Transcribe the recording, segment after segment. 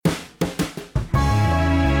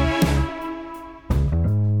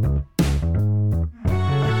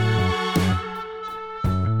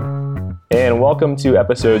And welcome to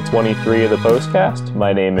episode 23 of the Postcast.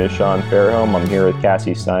 My name is Sean Fairholm. I'm here with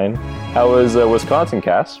Cassie Stein. How was Wisconsin,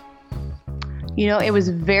 Cass? You know, it was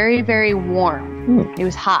very, very warm. It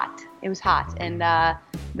was hot. And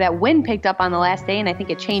that wind picked up on the last day, and I think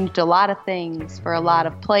it changed a lot of things for a lot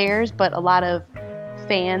of players, but a lot of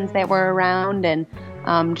fans that were around, and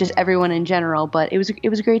just everyone in general. But it was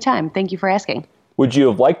a great time. Thank you for asking. Would you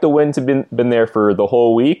have liked the wind to been there for the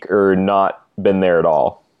whole week, or not been there at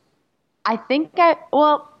all? I think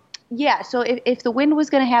yeah. So if the wind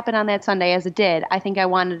was going to happen on that Sunday, as it did, I think I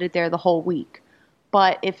wanted it there the whole week.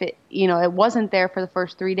 But if it wasn't there for the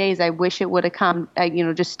first 3 days, I wish it would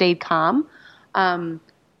have just stayed calm.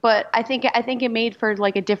 But I think it made for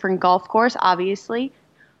like a different golf course, obviously.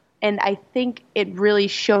 And I think it really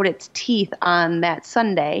showed its teeth on that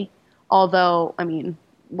Sunday. Although, I mean,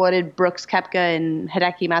 what did Brooks Koepka and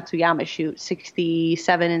Hideki Matsuyama shoot?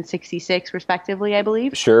 67 and 66 respectively, I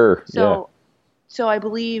believe. Sure. So I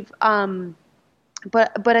believe,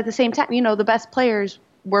 but at the same time, the best players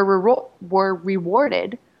were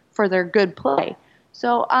rewarded for their good play.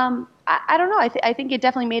 So I don't know. I think it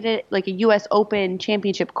definitely made it like a U.S. Open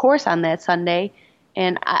championship course on that Sunday,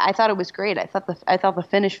 and I thought it was great. I thought the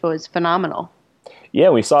finish was phenomenal. Yeah,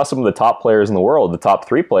 we saw some of the top players in the world, the top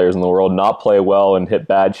three players in the world, not play well and hit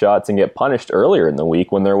bad shots and get punished earlier in the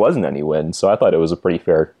week when there wasn't any wind. So I thought it was a pretty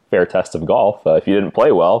fair test of golf. If you didn't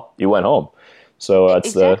play well, you went home. So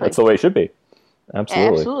that's the way it should be.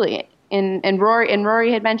 Absolutely. And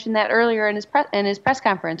Rory had mentioned that earlier in his press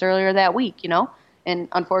conference earlier that week. And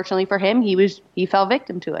unfortunately for him, he fell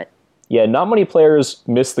victim to it. Yeah, not many players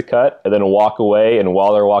miss the cut and then walk away, and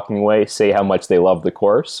while they're walking away, say how much they love the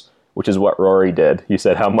course, which is what Rory did. He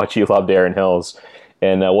said how much he loved Erin Hills.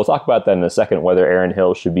 And we'll talk about that in a second, whether Erin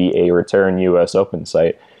Hills should be a return U.S. Open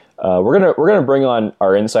site. We're gonna bring on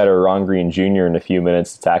our insider Ron Green Jr. in a few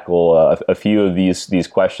minutes to tackle a few of these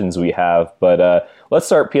questions we have. But let's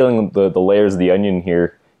start peeling the layers of the onion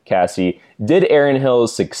here, Cassie. Did Erin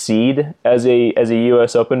Hills succeed as a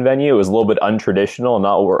U.S. Open venue? It was a little bit untraditional,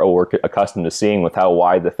 not what we're accustomed to seeing with how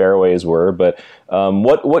wide the fairways were. But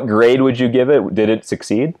what grade would you give it? Did it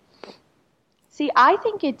succeed? See, I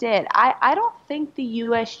think it did. I don't think the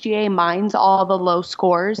USGA minds all the low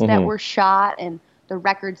scores that were shot and the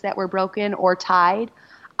records that were broken or tied.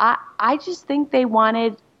 I just think they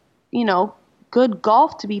wanted, good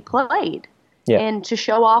golf to be played and to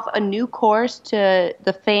show off a new course to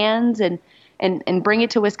the fans and bring it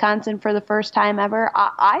to Wisconsin for the first time ever.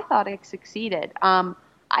 I thought it succeeded.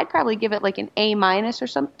 I'd probably give it like an A- or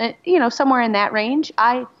something, somewhere in that range.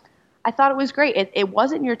 I thought it was great. It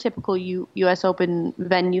wasn't your typical U.S. Open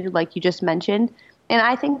venue like you just mentioned, and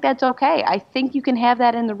I think that's okay. I think you can have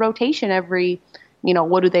that in the rotation every,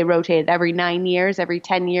 what do they rotate? Every 9 years, every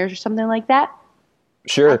 10 years or something like that?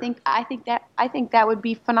 Sure. I think that would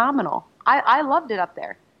be phenomenal. I loved it up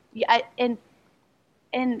there. Yeah, and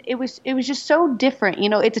it was just so different.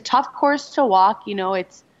 It's a tough course to walk.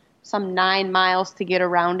 It's some 9 miles to get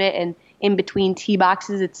around it, and in between tee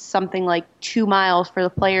boxes, it's something like 2 miles for the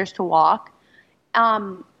players to walk.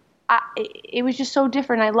 It was just so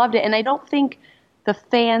different. I loved it. And I don't think the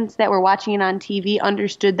fans that were watching it on TV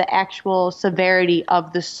understood the actual severity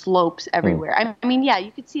of the slopes everywhere. I mean, yeah,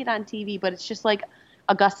 you could see it on TV, but it's just like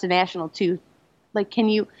Augusta National too. Like, can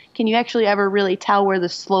you actually ever really tell where the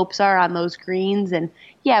slopes are on those greens? And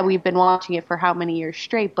yeah, we've been watching it for how many years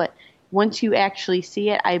straight, but once you actually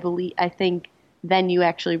see it, I think then you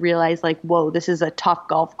actually realize, like, whoa, this is a tough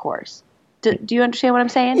golf course. Do you understand what I'm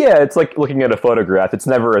saying? Yeah, it's like looking at a photograph. It's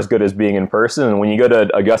never as good as being in person. And when you go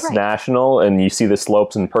to Augusta National and you see the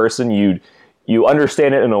slopes in person, you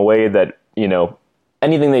understand it in a way that,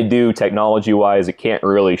 anything they do technology-wise, it can't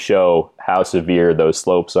really show how severe those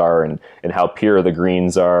slopes are and how pure the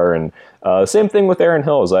greens are. And same thing with Erin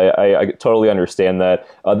Hills. I totally understand that.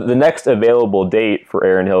 The next available date for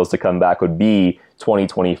Erin Hills to come back would be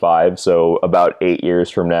 2025, so about 8 years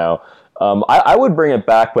from now. I would bring it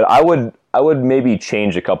back, but I would maybe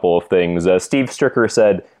change a couple of things. Steve Stricker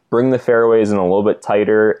said, bring the fairways in a little bit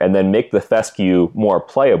tighter and then make the fescue more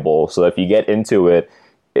playable. So if you get into it,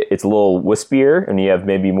 it's a little wispier and you have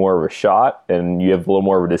maybe more of a shot and you have a little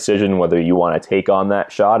more of a decision whether you want to take on that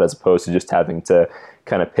shot as opposed to just having to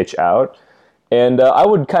kind of pitch out. And I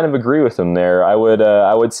would kind of agree with him there. I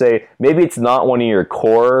would say maybe it's not one of your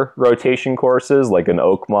core rotation courses like an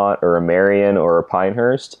Oakmont or a Marion or a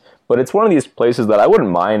Pinehurst, but it's one of these places that I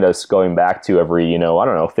wouldn't mind us going back to every,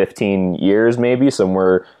 15 years maybe,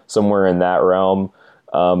 somewhere in that realm.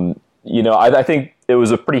 I think it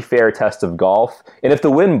was a pretty fair test of golf. And if the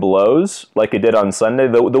wind blows like it did on Sunday,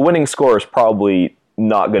 the winning score is probably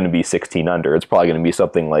not going to be 16 under. It's probably going to be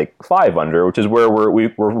something like 5 under, which is where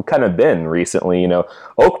we've kind of been recently.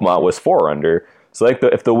 Oakmont was 4 under. So like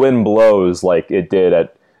if the wind blows like it did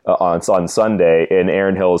at on Sunday, and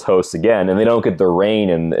Erin Hills hosts again, and they don't get the rain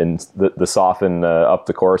and the soften up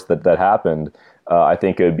the course that happened, I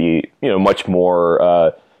think it would be much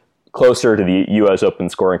more closer to the U.S. Open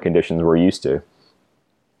scoring conditions we're used to.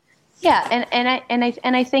 Yeah, and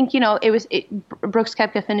I think Brooks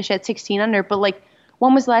Koepka finished at 16 under, but like,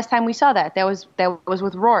 when was the last time we saw that? That was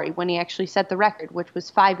with Rory when he actually set the record, which was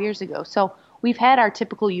 5 years ago. So we've had our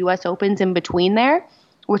typical U.S. Opens in between there,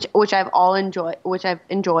 which I've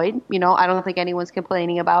enjoyed. I don't think anyone's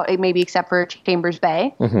complaining about it, maybe except for Chambers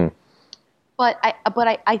Bay. Mm-hmm. But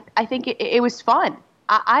I think it was fun.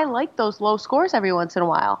 I like those low scores every once in a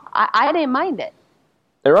while. I didn't mind it.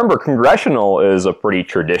 And remember, Congressional is a pretty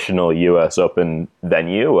traditional U.S. Open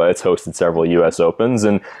venue. It's hosted several U.S. Opens,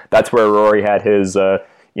 and that's where Rory had his,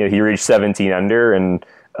 he reached 17 under and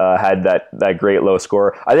had that great low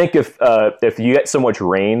score. I think if you get so much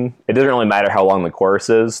rain, it doesn't really matter how long the course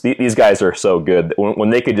is. These guys are so good.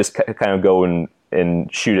 When they could just kind of go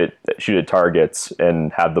and shoot at targets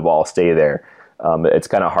and have the ball stay there, it's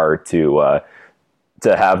kind of hard to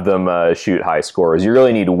have them shoot high scores. You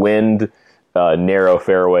really need wind, narrow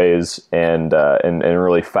fairways, and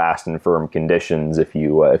really fast and firm conditions if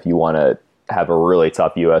you want to have a really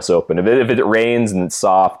tough U.S. Open. If it rains and it's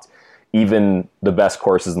soft, even the best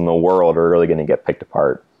courses in the world are really going to get picked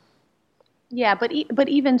apart. Yeah, but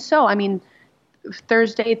even so, I mean,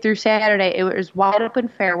 Thursday through Saturday it was wide open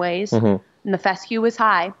fairways, and the fescue was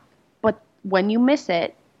high. But when you miss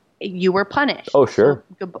it, you were punished. Oh, sure.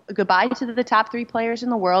 So goodbye to the top 3 players in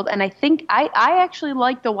the world. And I think I actually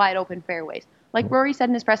like the wide open fairways. Like Rory said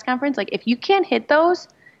in his press conference, like if you can't hit those,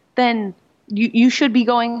 then you should be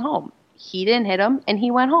going home. He didn't hit them, and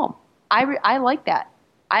he went home. I like that.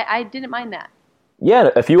 I didn't mind that. Yeah,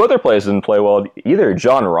 a few other players didn't play well either.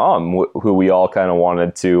 John Rahm, who we all kind of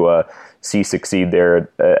wanted to see succeed there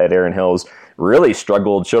at Erin Hills, really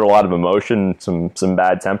struggled, showed a lot of emotion, some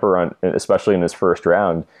bad temper, especially in his first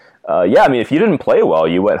round. I mean, if you didn't play well,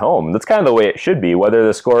 you went home. That's kind of the way it should be, whether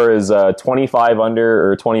the score is 25 under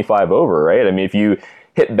or 25 over, right? I mean, if you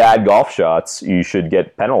hit bad golf shots, you should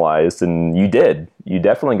get penalized, and you did. You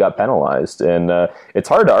definitely got penalized, and it's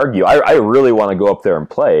hard to argue. I really want to go up there and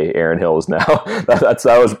play Erin Hills now.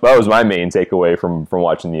 that was my main takeaway from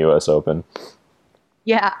watching the U.S. Open.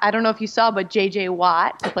 Yeah, I don't know if you saw, but J.J.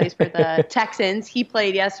 Watt, who plays for the Texans, he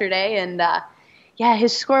played yesterday, and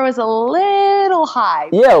his score was a little high.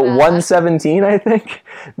 Yeah, 117, I think.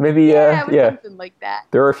 Maybe, something like that.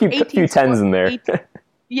 There were a few tens in there.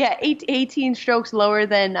 18 strokes lower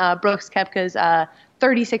than Brooks Koepka's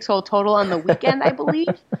 36-hole total on the weekend, I believe.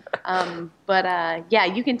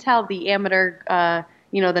 You can tell the amateur,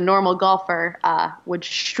 the normal golfer would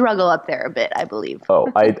struggle up there a bit, I believe. Oh,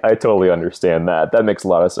 I totally understand that. That makes a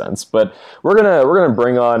lot of sense. But we're gonna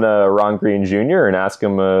bring on Ron Green Jr. and ask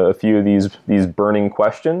him a few of these burning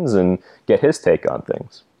questions and get his take on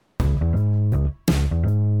things.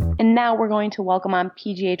 And now we're going to welcome on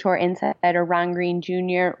PGA Tour insider Ron Green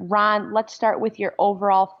Jr. Ron, let's start with your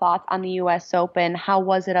overall thoughts on the U.S. Open. How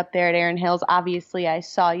was it up there at Erin Hills? Obviously, I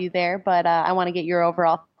saw you there, but I want to get your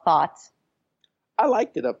overall thoughts. I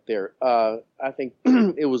liked it up there. I think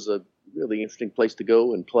it was a really interesting place to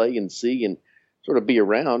go and play and see and sort of be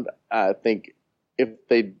around. I think if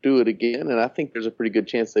they do it again, and I think there's a pretty good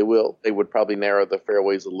chance they will, they would probably narrow the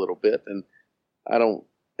fairways a little bit. And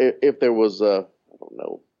if there was a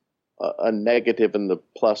negative in the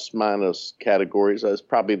plus minus categories, it's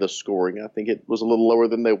probably the scoring. I think it was a little lower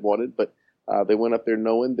than they wanted, but they went up there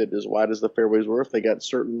knowing that as wide as the fairways were, if they got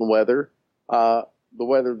certain weather, the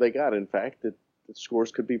weather they got, in fact, the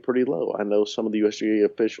scores could be pretty low. I know some of the USGA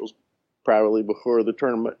officials, probably before the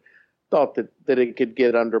tournament, thought that it could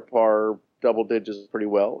get under par double digits pretty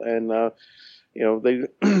well. And,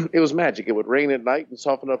 it was magic. It would rain at night and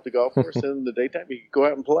soften up the golf course. And in the daytime, you could go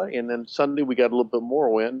out and play. And then Sunday, we got a little bit more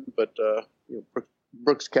wind. But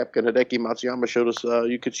Brooks Koepka and Hideki Matsuyama showed us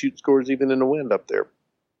you could shoot scores even in the wind up there.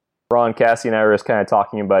 Ron, Cassie, and I were just kind of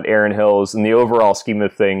talking about Erin Hills and the overall scheme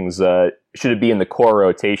of things. Should it be in the core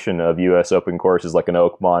rotation of U.S. Open courses like an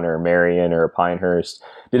Oakmont or Marion or Pinehurst?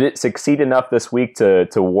 Did it succeed enough this week to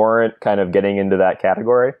warrant kind of getting into that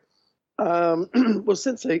category? Well,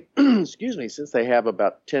 since they have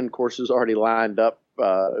about 10 courses already lined up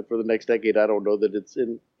for the next decade, I don't know that it's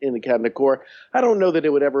in the kind of core. I don't know that it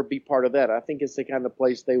would ever be part of that. I think it's the kind of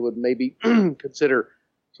place they would maybe consider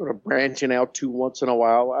sort of branching out to once in a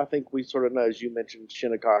while. I think we sort of know, as you mentioned,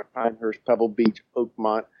 Shinnecock, Pinehurst, Pebble Beach,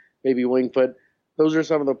 Oakmont, maybe Wingfoot. Those are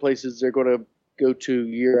some of the places they're going to go to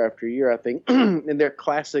year after year, I think, in their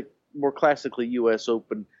more classically U.S.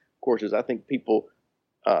 Open courses. I think people,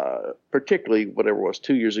 particularly whatever it was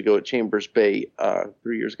 2 years ago at Chambers Bay,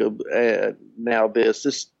 3 years ago, now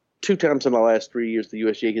this 2 times in the last 3 years, the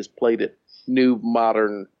USGA has played at new,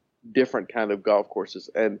 modern, different kind of golf courses.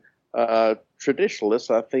 And traditionalists,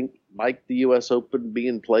 I think, like the U.S. Open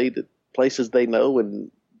being played at places they know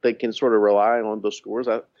and they can sort of rely on the scores.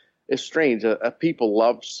 It's strange. People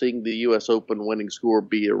love seeing the U.S. Open winning score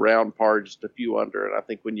be around par, just a few under. And I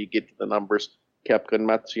think when you get to the numbers Koepka and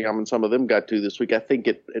Matsuyama and some of them got to this week, I think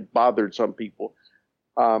it bothered some people.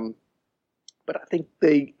 But I think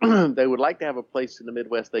they they would like to have a place in the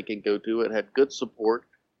Midwest they can go to. It had good support.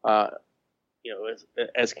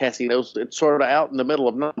 As Cassie knows, it's sort of out in the middle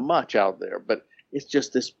of not much out there, but it's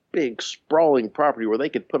just this big sprawling property where they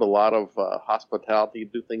could put a lot of hospitality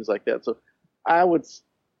and do things like that. So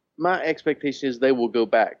my expectation is they will go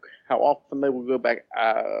back. How often they will go back,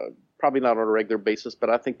 probably not on a regular basis, but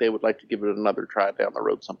I think they would like to give it another try down the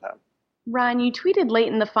road sometime. Ron, you tweeted late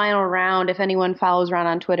in the final round. If anyone follows Ron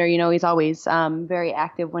on Twitter, he's always very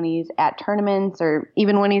active when he's at tournaments or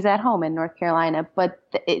even when he's at home in North Carolina. But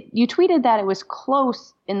you tweeted that it was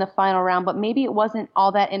close in the final round, but maybe it wasn't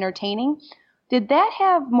all that entertaining. Did that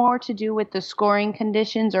have more to do with the scoring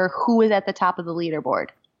conditions or who was at the top of the leaderboard?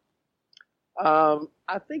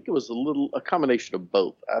 I think it was a combination of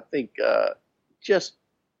both. I think just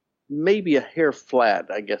maybe a hair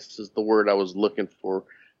flat, I guess is the word I was looking for.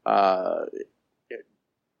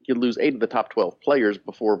 You lose 8 of the top 12 players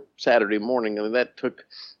before Saturday morning. I mean, that took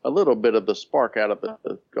a little bit of the spark out of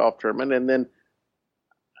the golf tournament. And then,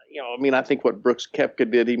 I think what Brooks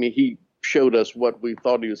Koepka did, he showed us what we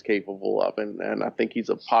thought he was capable of. And I think he's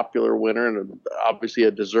a popular winner and obviously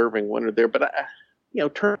a deserving winner there. But,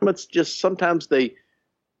 tournaments just sometimes they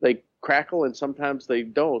crackle and sometimes they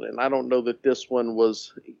don't. And I don't know that this one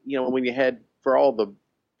was, when you had, for all the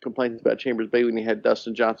complaints about Chambers Bay, when you had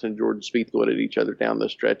Dustin Johnson and Jordan Spieth going at each other down the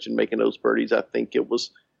stretch and making those birdies, I think it was,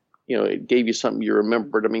 it gave you something you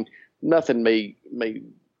remembered. I mean, nothing may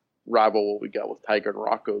rival what we got with Tiger and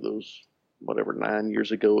Rocco those, 9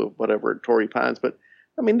 years ago, at Torrey Pines. But,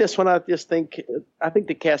 this one, I think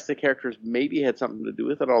the cast of characters maybe had something to do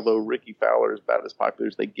with it, although Ricky Fowler is about as popular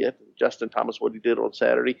as they get. Justin Thomas, what he did on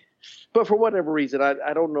Saturday. But for whatever reason,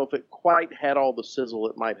 I don't know if it quite had all the sizzle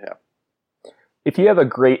it might have. If you have a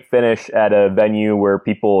great finish at a venue where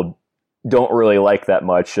people don't really like that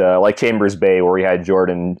much, like Chambers Bay, where we had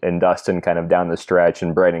Jordan and Dustin kind of down the stretch,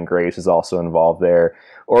 and Brandon Grace is also involved there,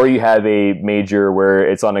 or you have a major where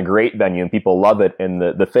it's on a great venue and people love it and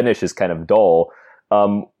the finish is kind of dull,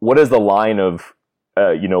 what is the line of,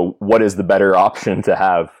 what is the better option to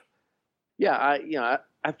have? Yeah,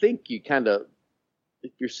 I think you kind of, if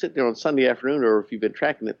you're sitting there on Sunday afternoon or if you've been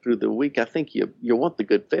tracking it through the week, I think you want the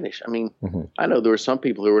good finish. I know there were some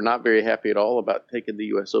people who were not very happy at all about taking the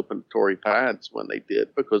U.S. Open to Torrey Pines when they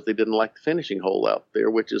did because they didn't like the finishing hole out there,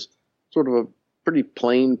 which is sort of a pretty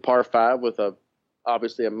plain par 5 with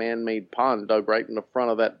obviously a man-made pond dug right in the front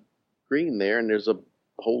of that green there, and there's a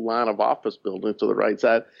whole line of office buildings to the right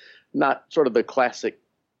side. Not sort of the classic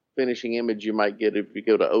finishing image you might get if you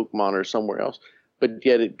go to Oakmont or somewhere else. But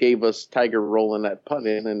yet it gave us Tiger rolling that putt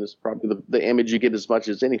in, and it's probably the image you get as much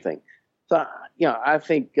as anything. So, I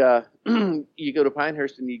think you go to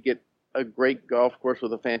Pinehurst and you get a great golf course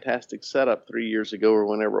with a fantastic setup 3 years ago or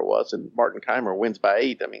whenever it was, and Martin Keimer wins by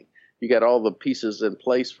 8. You got all the pieces in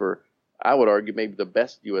place for, I would argue, maybe the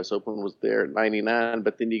best U.S. Open was there at 99,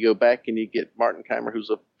 but then you go back and you get Martin Keimer,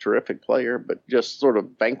 who's a terrific player, but just sort of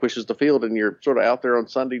vanquishes the field, and you're sort of out there on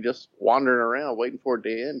Sunday just wandering around waiting for it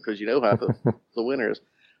to end because you know how the winner is.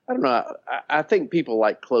 I don't know. I think people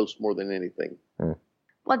like close more than anything.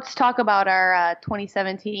 Let's talk about our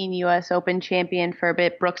 2017 U.S. Open champion for a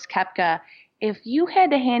bit, Brooks Koepka. If you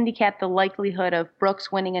had to handicap the likelihood of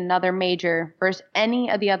Brooks winning another major versus any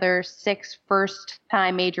of the other 6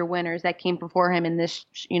 first-time major winners that came before him in this,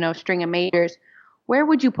 string of majors, where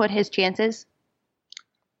would you put his chances?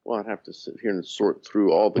 Well, I'd have to sit here and sort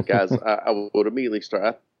through all the guys. I would immediately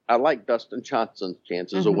start. I like Dustin Johnson's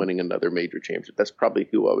chances of winning another major championship. That's probably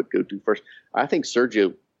who I would go to first. I think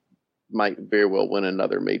Sergio might very well win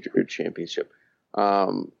another major championship.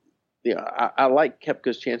 I like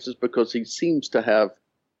Koepka's chances because he seems to have,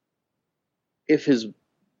 if his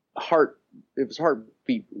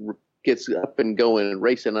heartbeat gets up and going and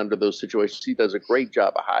racing under those situations, he does a great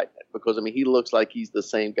job of hiding it because, he looks like he's the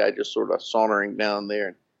same guy just sort of sauntering down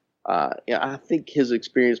there. I think his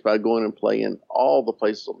experience by going and playing all the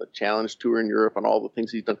places on the Challenge Tour in Europe and all the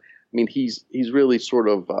things he's done, he's really sort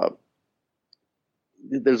of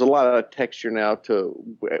there's a lot of texture now to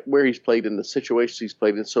where he's played and the situations he's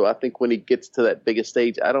played in. So I think when he gets to that biggest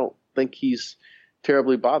stage, I don't think he's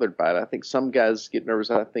terribly bothered by it. I think some guys get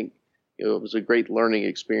nervous. I think it was a great learning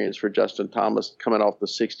experience for Justin Thomas coming off the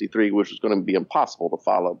 63, which was going to be impossible to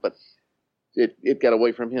follow, but it got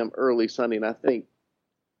away from him early Sunday. And I think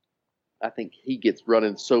he gets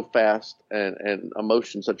running so fast and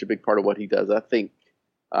emotion such a big part of what he does. I think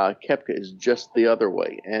Koepka is just the other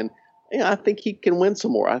way. And I think he can win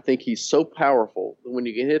some more. I think he's so powerful when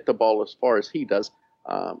you can hit the ball as far as he does.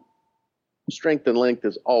 Strength and length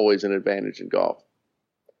is always an advantage in golf.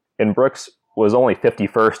 And Brooks was only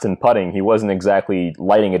 51st in putting. He wasn't exactly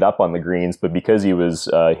lighting it up on the greens, but because he was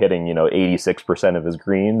hitting 86% of his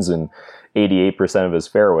greens and 88% of his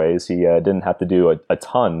fairways, he didn't have to do a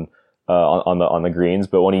ton on the greens.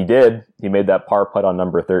 But when he did, he made that par putt on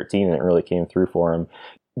number 13, and it really came through for him.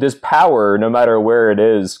 Does power, no matter where it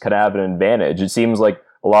is, kind of have an advantage? It seems like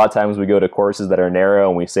a lot of times we go to courses that are narrow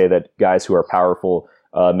and we say that guys who are powerful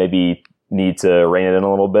maybe need to rein it in a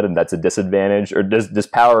little bit, and that's a disadvantage. Or does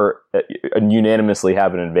power unanimously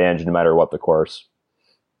have an advantage no matter what the course?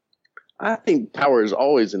 I think power is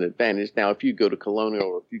always an advantage. Now, if you go to Colonial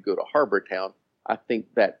or if you go to Harbor Town, I think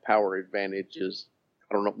that power advantage is,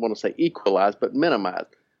 I don't want to say equalized, but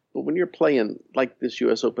minimized. But when you're playing like this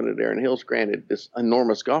U.S. Open at Erin Hills, granted, this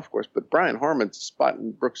enormous golf course, but Brian Harman's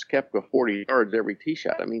spotting Brooks Koepka 40 yards every tee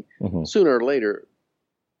shot. I mean, sooner or later,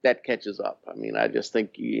 that catches up. I mean, I just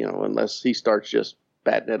think, unless he starts just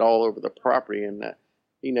batting it all over the property, and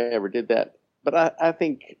he never did that. But I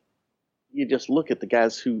think you just look at the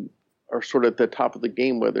guys who are sort of at the top of the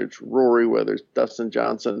game, whether it's Rory, whether it's Dustin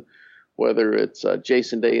Johnson, whether it's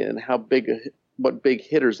Jason Day, and what big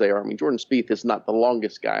hitters they are. I mean, Jordan Spieth is not the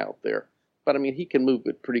longest guy out there, but I mean, he can move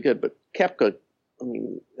it pretty good. But Koepka,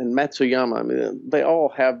 and Matsuyama, they all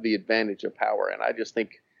have the advantage of power, and I just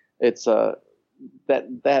think it's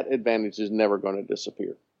that advantage is never going to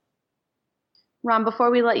disappear. Ron, before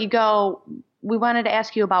we let you go, we wanted to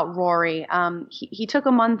ask you about Rory. He took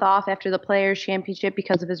a month off after the Players' Championship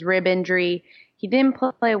because of his rib injury. He didn't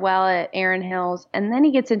play well at Erin Hills, and then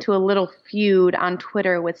he gets into a little feud on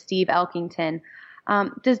Twitter with Steve Elkington.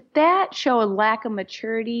 Does that show a lack of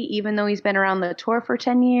maturity, even though he's been around the tour for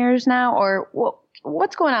 10 years now? Or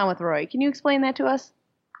what's going on with Rory? Can you explain that to us?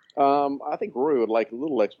 I think Rory would like a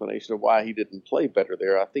little explanation of why he didn't play better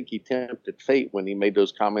there. I think he tempted fate when he made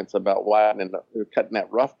those comments about cutting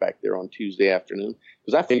that rough back there on Tuesday afternoon,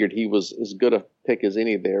 because I figured he was as good a pick as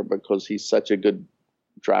any there because he's such a good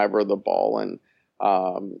driver of the ball and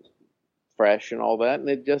fresh and all that, and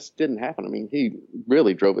it just didn't happen. I mean, he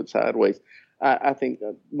really drove it sideways. I think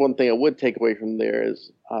one thing I would take away from there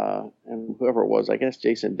is, and whoever it was, I guess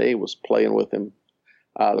Jason Day was playing with him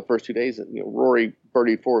the first 2 days. And, Rory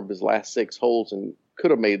birdied 4 of his last 6 holes and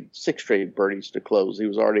could have made 6 straight birdies to close. He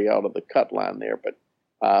was already out of the cut line there,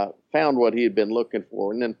 but found what he had been looking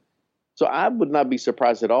for. And then, so I would not be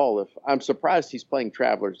surprised at all I'm surprised he's playing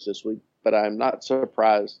Travelers this week, but I'm not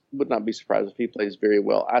surprised, would not be surprised if he plays very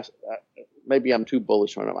well. Maybe I'm too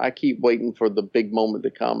bullish on him. I keep waiting for the big moment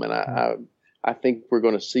to come, and I think we're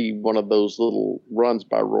going to see one of those little runs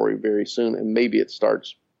by Rory very soon, and maybe it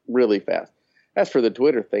starts really fast. As for the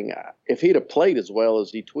Twitter thing, if he'd have played as well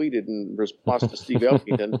as he tweeted in response to Steve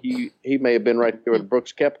Elkington, he may have been right there with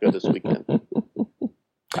Brooks Koepka this weekend.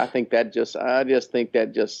 I just think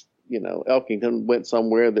that Elkington went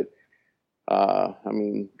somewhere that,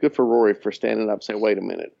 good for Rory for standing up and saying, wait a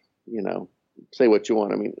minute, say what you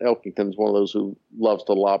want. I mean, Elkington's one of those who loves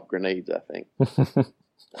to lob grenades, I think.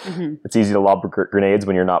 It's easy to lob grenades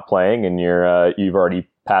when you're not playing and you've already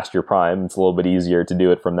past your prime. It's a little bit easier to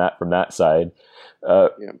do it from that side.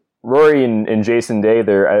 Rory and Jason Day,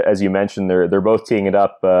 as you mentioned, they're both teeing it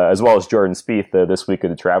up, as well as Jordan Spieth this week of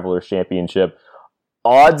the Travelers Championship.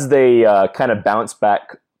 Odds they kind of bounce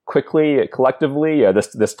back quickly collectively.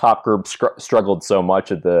 This top group struggled so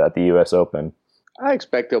much at the U.S. Open. I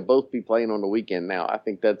expect they'll both be playing on the weekend now. I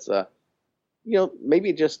think that's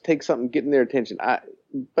maybe it just takes something getting their attention.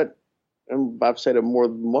 But I've said it more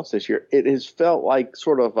than once this year. It has felt like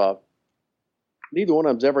sort of neither one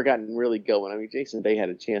of them's ever gotten really going. I mean, Jason Day had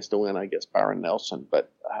a chance to win, I guess, Byron Nelson,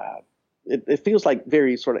 but it feels like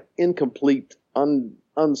very sort of incomplete,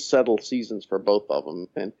 unsettled seasons for both of them.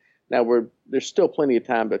 And now there's still plenty of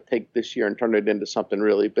time to take this year and turn it into something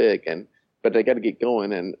really big. But they got to get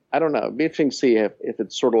going. And I don't know. It'd be interesting to see if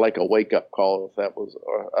it's sort of like a wake-up call, if that was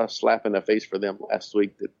a slap in the face for them last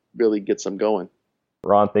week that really gets them going.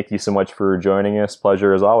 Ron, thank you so much for joining us.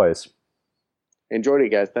 Pleasure as always. Enjoyed it,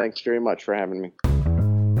 guys. Thanks very much for having me.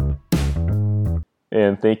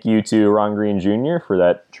 And thank you to Ron Green Jr. for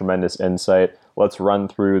that tremendous insight. Let's run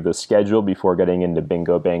through the schedule before getting into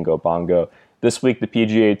Bingo, Bango, Bongo. This week, the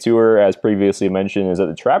PGA Tour, as previously mentioned, is at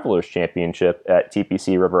the Travelers Championship at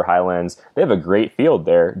TPC River Highlands. They have a great field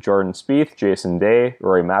there. Jordan Spieth, Jason Day,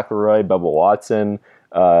 Rory McIlroy, Bubba Watson,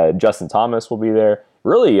 Justin Thomas will be there.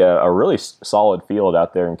 Really, a really solid field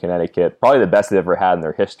out there in Connecticut. Probably the best they've ever had in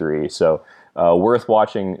their history. So worth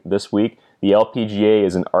watching this week. The LPGA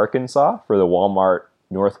is in Arkansas for the Walmart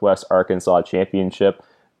Northwest Arkansas Championship.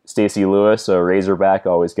 Stacey Lewis, a Razorback,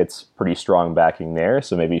 always gets pretty strong backing there,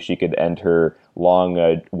 so maybe she could end her long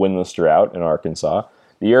winless drought in Arkansas.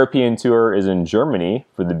 The European Tour is in Germany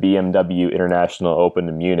for the BMW International Open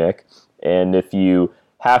in Munich, and if you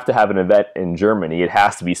have to have an event in Germany, it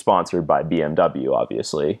has to be sponsored by BMW,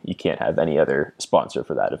 obviously. You can't have any other sponsor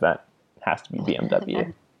for that event. It has to be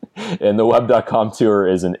BMW. And the Web.com Tour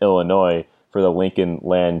is in Illinois for the Lincoln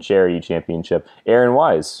Land Charity Championship. Aaron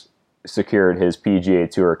Wise secured his PGA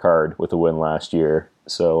Tour card with a win last year.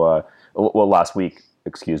 So, last week,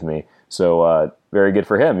 excuse me. So, very good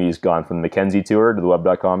for him. He's gone from the Mackenzie Tour to the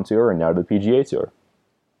Web.com Tour and now to the PGA Tour.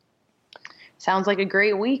 Sounds like a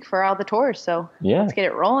great week for all the tours. So, yeah, let's get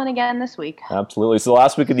it rolling again this week. Absolutely. So,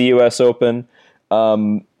 last week of the U.S. Open,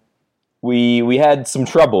 we had some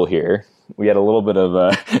trouble here. We had a little bit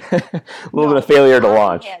of bit of failure to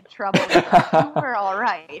launch. We had trouble. You were all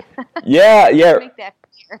right. Yeah. Make that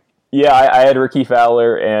clear. Yeah, I had Ricky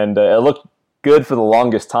Fowler, and it looked good for the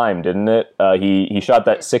longest time, didn't it? He shot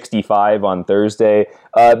that 65 on Thursday.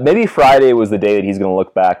 Maybe Friday was the day that he's going to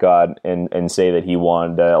look back on and say that he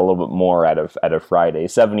wanted a little bit more out of Friday.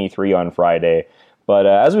 73 on Friday. But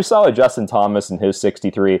as we saw with Justin Thomas and his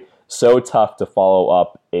 63, so tough to follow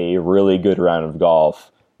up a really good round of golf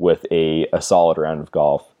with a solid round of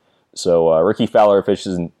golf. So Ricky Fowler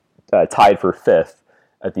finishes tied for 5th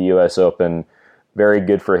at the U.S. Open. Very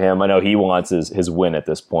good for him. I know he wants his win at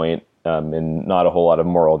this point, and not a whole lot of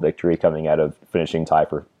moral victory coming out of finishing tie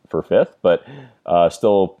for 5th, but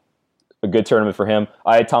still a good tournament for him.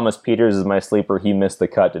 I had Thomas Pieters as my sleeper. He missed the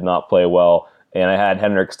cut, did not play well, and I had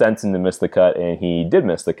Henrik Stenson to miss the cut, and he did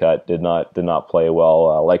miss the cut, did not play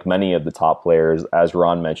well. Like many of the top players, as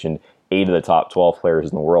Ron mentioned, 8 of the top 12 players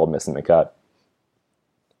in the world missing the cut.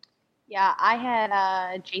 Yeah, I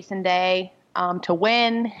had Jason Day to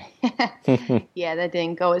win. Yeah, that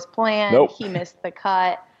didn't go as planned. Nope. He missed the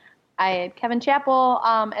cut. I had Kevin Chappell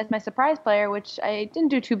as my surprise player, which I didn't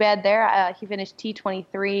do too bad there. He finished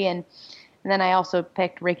T23, and then I also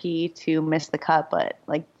picked Ricky to miss the cut. But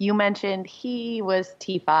like you mentioned, he was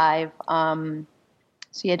T5.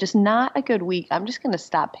 So yeah, just not a good week. I'm just going to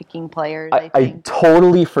stop picking players. I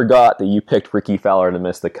totally forgot that you picked Ricky Fowler to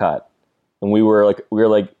miss the cut, and we were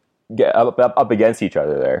up against each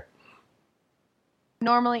other there.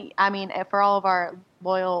 Normally, I mean, for all of our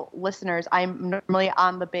loyal listeners, I'm normally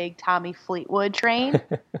on the big Tommy Fleetwood train.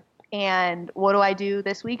 And what do I do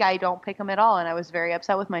this week? I don't pick him at all. And I was very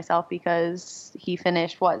upset with myself because he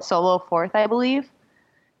finished, solo 4th, I believe.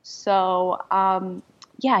 So,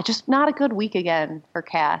 yeah, just not a good week again for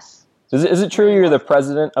Cass. Is it true you're the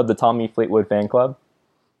president of the Tommy Fleetwood fan club?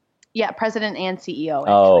 Yeah, president and CEO,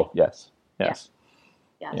 actually. Oh, yes. Yes.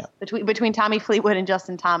 Yeah. Between Tommy Fleetwood and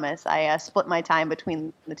Justin Thomas, I split my time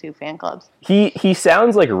between the two fan clubs. He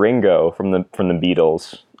sounds like Ringo from the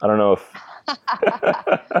Beatles. I don't know if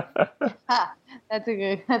That's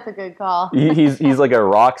a good call. he's like a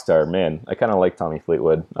rock star, man. I kind of like Tommy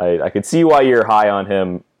Fleetwood. I could see why you're high on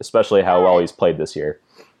him, especially how well he's played this year.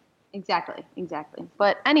 Exactly.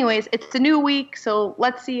 But anyways, it's a new week, so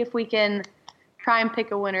let's see if we can try and pick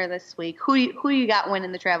a winner this week. Who you got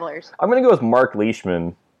winning the Travelers? I'm going to go with Mark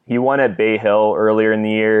Leishman. He won at Bay Hill earlier in the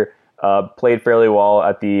year. Played fairly well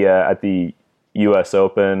at the U.S.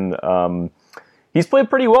 Open. He's played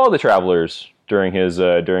pretty well at the Travelers during his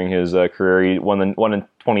career. He won in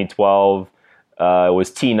 2012.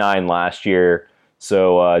 Was T9 last year.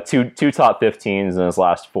 So two top 15s in his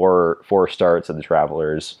last four starts at the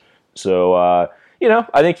Travelers. So I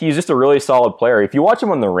think he's just a really solid player. If you watch him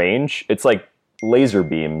on the range, it's like laser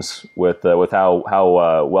beams with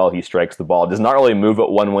how well he strikes the ball. Does not really move it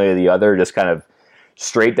one way or the other, just kind of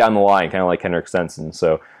straight down the line, kind of like Henrik Stenson.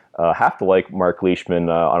 So have to like Mark Leishman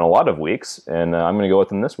on a lot of weeks, and I'm going to go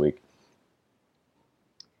with him this week.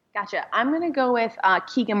 Gotcha. I'm going to go with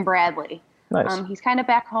Keegan Bradley. Nice. He's kind of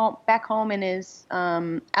back home in his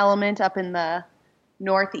element up in the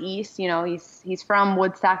Northeast. He's from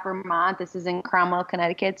Woodstock, Vermont. This is in Cromwell,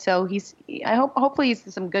 Connecticut. So hopefully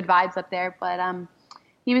he's some good vibes up there. But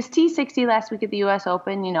he was T60 last week at the U.S.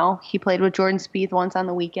 Open. He played with Jordan Spieth once on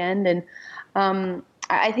the weekend, and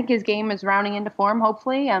I think his game is rounding into form.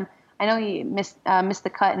 Hopefully, I I know he missed the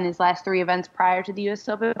cut in his last 3 events prior to the U.S.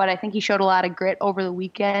 Open, but I think he showed a lot of grit over the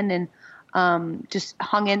weekend and just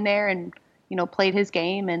hung in there and, played his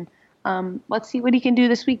game. And let's see what he can do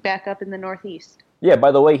this week back up in the Northeast. Yeah,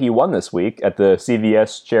 by the way, he won this week at the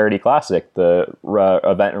CVS Charity Classic, the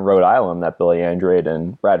event in Rhode Island that Billy Andrade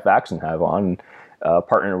and Brad Faxon have on,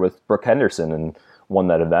 partnered with Brooke Henderson and won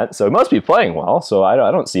that event. So he must be playing well. So I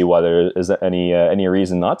don't see why there is any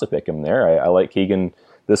reason not to pick him there. I like Keegan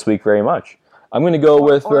this week very much. I'm going to go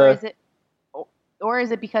with... Or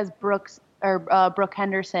is it because Brooke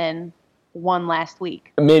Henderson won last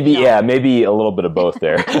week? Maybe, maybe a little bit of both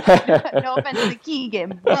there. No offense to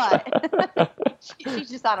Keegan, but she's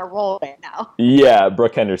just on a roll right now. Yeah,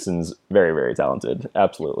 Brooke Henderson's very, very talented.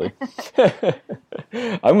 Absolutely.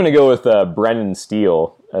 I'm going to go with Brendan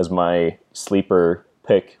Steele as my sleeper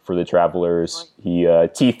pick for the Travelers. He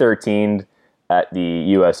T13'd at the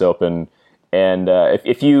U.S. Open. And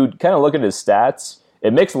if you kind of look at his stats,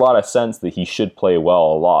 it makes a lot of sense that he should play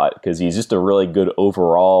well a lot because he's just a really good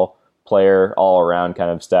overall player, all-around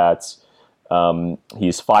kind of stats.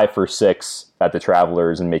 He's 5 for 6 at the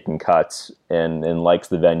Travelers and making cuts and likes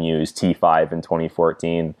the venues, T5 in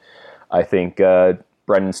 2014. I think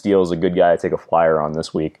Brendan Steele is a good guy to take a flyer on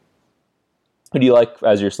this week. Who do you like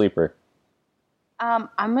as your sleeper? I'm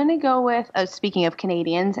going to go with, speaking of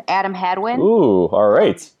Canadians, Adam Hadwin. Ooh, all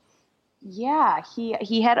right. Yeah,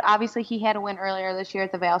 he had a win earlier this year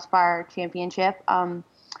at the Valspar Championship.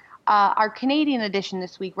 Our Canadian edition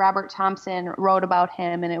this week, Robert Thompson wrote about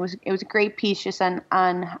him, and it was a great piece just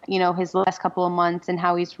on his last couple of months and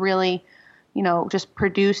how he's really just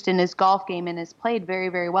produced in his golf game and has played very,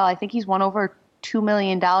 very well. I think he's won over $2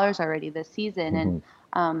 million already this season,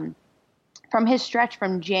 and from his stretch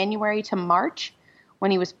from January to March,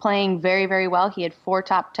 when he was playing very, very well, he had 4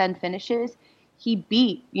 top 10 finishes. He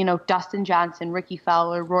beat, Dustin Johnson, Ricky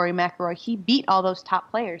Fowler, Rory McIlroy. He beat all those top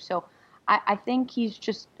players. So I think he's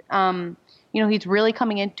just, he's really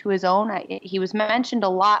coming into his own. He was mentioned a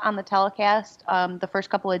lot on the telecast the first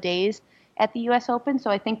couple of days at the U.S. Open. So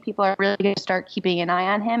I think people are really going to start keeping an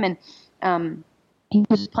eye on him. And he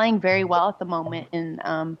was playing very well at the moment. And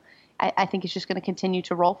I think it's just going to continue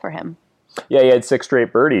to roll for him. Yeah, he had 6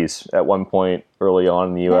 straight birdies at one point early on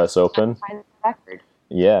in the U.S. Open. Record.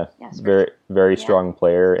 Yeah, very, very strong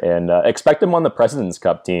player, and expect him on the President's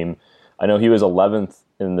Cup team. I know he was 11th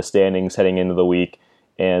in the standings heading into the week,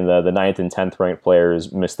 and the 9th and 10th ranked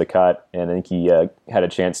players missed the cut, and I think he had a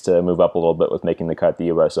chance to move up a little bit with making the cut at the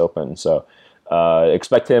U.S. Open. So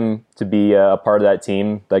expect him to be a part of that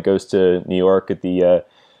team that goes to New York at the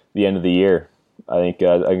end of the year. I think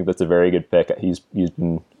that's a very good pick. He's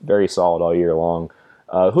been very solid all year long.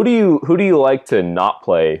 Who do you like to not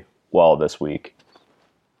play well this week?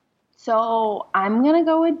 So I'm going to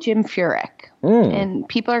go with Jim Furyk. And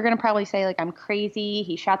people are going to probably say, I'm crazy.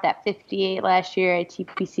 He shot that 58 last year at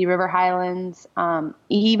TPC River Highlands.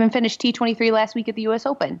 He even finished T23 last week at the U.S.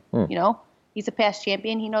 Open. He's a past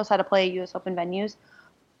champion. He knows how to play U.S. Open venues.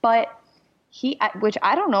 But which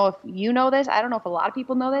I don't know if you know this. I don't know if a lot of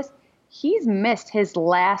people know this. He's missed his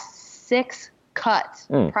last 6 cuts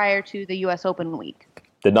prior to the U.S. Open week.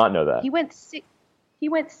 Did not know that. He went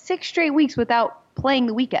 6 straight weeks without playing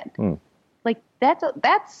the weekend.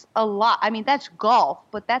 That's a lot. I mean, that's golf,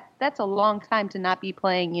 but that's a long time to not be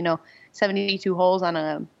playing 72 holes on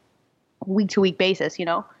a week-to-week basis.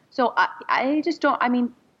 So I just don't. I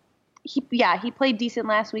mean, he played decent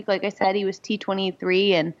last week. Like I said, he was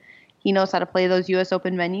T23 and he knows how to play those U.S.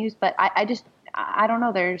 Open venues. But I don't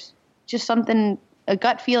know. There's just something, a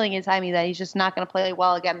gut feeling inside me that he's just not going to play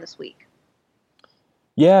well again this week.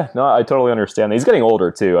 Yeah, no, I totally understand. He's getting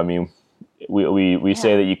older too. I mean, we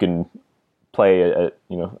say that you can play at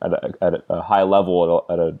a high level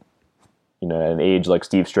at an age like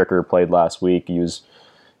Steve Stricker played last week. He was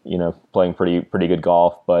playing pretty good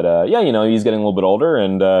golf, but he's getting a little bit older,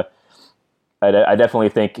 and I definitely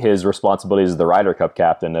think his responsibilities as the Ryder Cup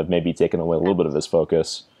captain have maybe taken away a little bit of his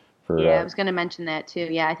focus. I was going to mention that too.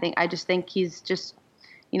 Yeah, I just think he's just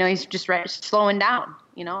he's just slowing down.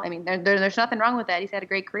 I mean, there's nothing wrong with that. He's had a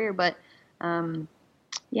great career, but so I'm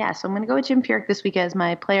going to go with Jim Furyk this week as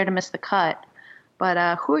my player to miss the cut.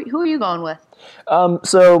 But who are you going with?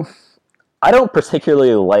 So I don't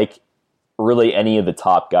particularly like really any of the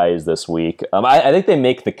top guys this week. I think they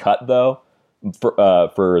make the cut though. For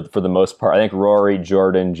the most part, I think Rory,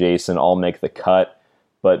 Jordan, Jason all make the cut,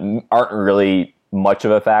 but aren't really much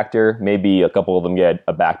of a factor. Maybe a couple of them get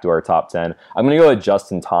a backdoor top 10. I'm going to go with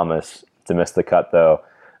Justin Thomas to miss the cut though.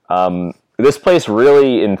 This place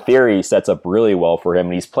really, in theory, sets up really well for him,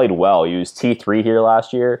 and he's played well. He was T3 here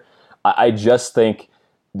last year. I just think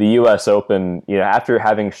the U.S. Open, after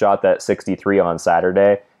having shot that 63 on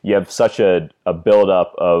Saturday, you have such a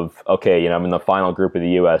buildup of, okay, I'm in the final group of the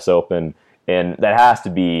U.S. Open, and that has to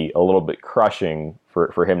be a little bit crushing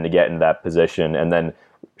for him to get in that position and then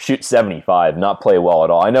shoot 75, not play well at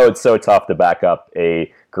all. I know it's so tough to back up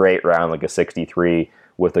a great round like a 63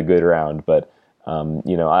 with a good round, but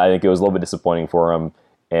I think it was a little bit disappointing for him,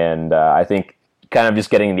 and I think kind of just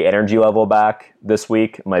getting the energy level back this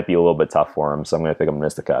week might be a little bit tough for him, so I'm going to pick him to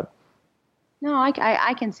miss the cut. No,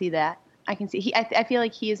 I can see that. I can see. I feel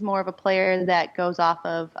like he is more of a player that goes off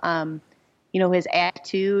of, his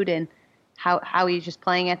attitude and how he's just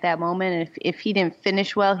playing at that moment. And if he didn't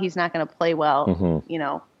finish well, he's not going to play well,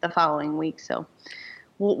 the following week. So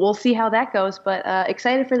we'll see how that goes. But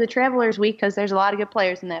excited for the Travelers week because there's a lot of good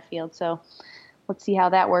players in that field. So let's see how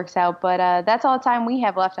that works out. But that's all the time we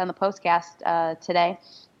have left on the postcast today.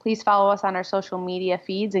 Please follow us on our social media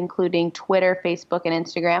feeds, including Twitter, Facebook, and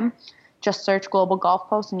Instagram. Just search Global Golf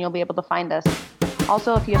Post and you'll be able to find us.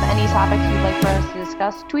 Also, if you have any topics you'd like for us to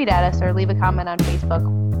discuss, tweet at us or leave a comment on Facebook.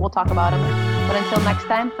 We'll talk about them. But until next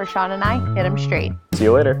time, for Sean and I, hit 'em straight. See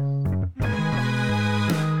you later.